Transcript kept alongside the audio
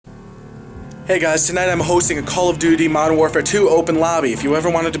Hey guys, tonight I'm hosting a Call of Duty Modern Warfare 2 open lobby. If you ever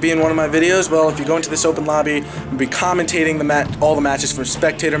wanted to be in one of my videos, well, if you go into this open lobby, I'll be commentating all the matches from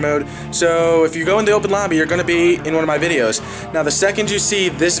spectator mode. So if you go in the open lobby, you're going to be in one of my videos. Now the second you see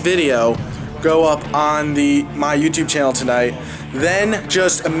this video go up on my YouTube channel tonight, then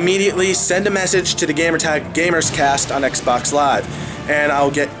just immediately send a message to the gamer tag GamersCast on Xbox Live, and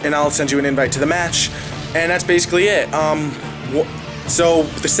I'll send you an invite to the match, and that's basically it. So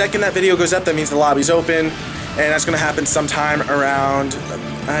the second that video goes up, that means the lobby's open, and that's going to happen sometime around,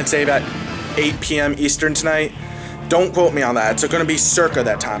 I'd say about 8 p.m. Eastern tonight. Don't quote me on that. It's going to be circa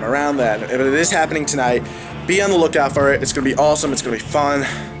that time, around that. If it is happening tonight, be on the lookout for it. It's going to be awesome. It's going to be fun.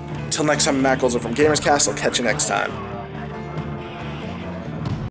 Until next time, I'm Matt Goldsworth from GamersCast. I'll catch you next time.